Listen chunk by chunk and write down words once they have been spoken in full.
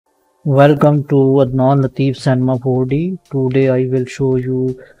Welcome to Adnan Latif Cinema 4D. Today I will show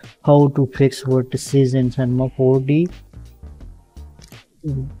you how to fix vertices in Cinema 4D.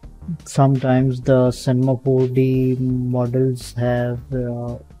 Sometimes the Cinema 4D models have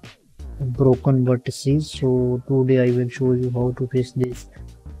broken vertices, so today I will show you how to fix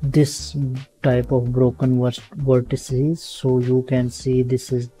this type of broken vertices. So you can see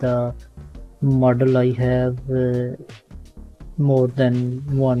this is the model I have more than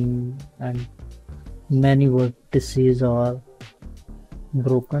one, and many vertices are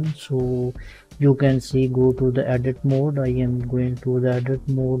broken. So you can see, go to the edit mode. I am going to the edit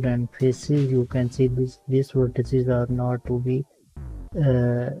mode and faces. You can see these vertices are not to be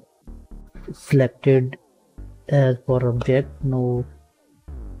uh, selected as for object. No,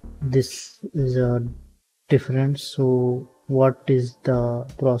 this is a difference. So what is the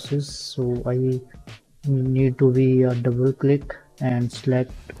process? So I need to be a double click and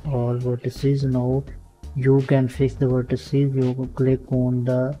select all vertices. Now you can fix the vertices. You click on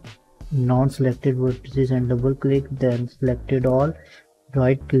the non-selected vertices and double click, then selected all,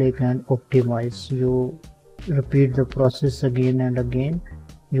 right click and optimize. You repeat the process again and again.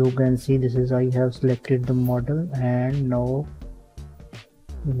 You can see this is, I have selected the model, and now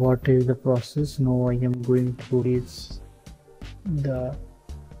what is the process? Now I am going to is the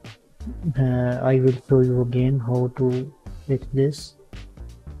I will show you again how to fix this.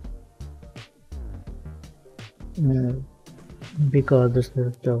 uh, because this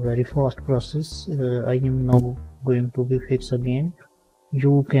is a very fast process. I am now going to be fixed again.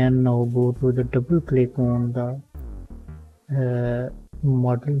 You can now go to the double click on the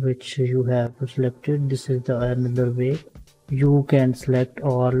model which you have selected. This is the another way. You can select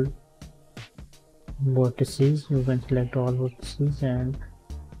all vertices. You can select all vertices and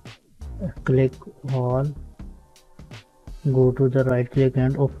click all. Go to the right click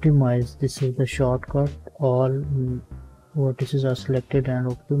and optimize. This is the shortcut. All vertices are selected and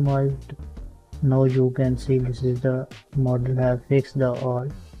optimized. Now you can see this is the model have fixed the all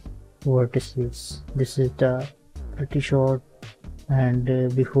vertices. This is the pretty short,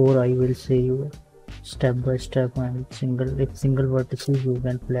 and before I will say you step by step and single vertices you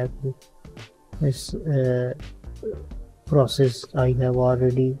can select this process I have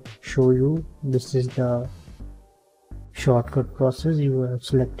already show you. This is the shortcut process. You have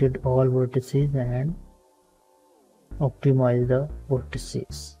selected all vertices and optimize the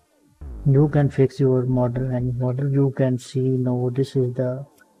vertices. You can fix your model, any model. You can see now this is the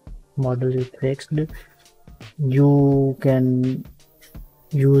model is fixed. You can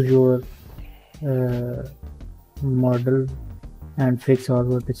use your model and fix all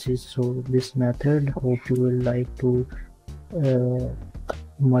vertices. So this method, hope you will like to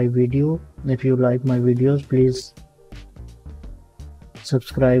my video. If you like my videos, please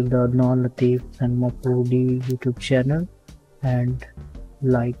subscribe the Adnan Latif and Mapudi YouTube channel and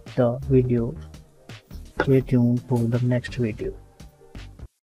like the video. Stay tuned for the next video.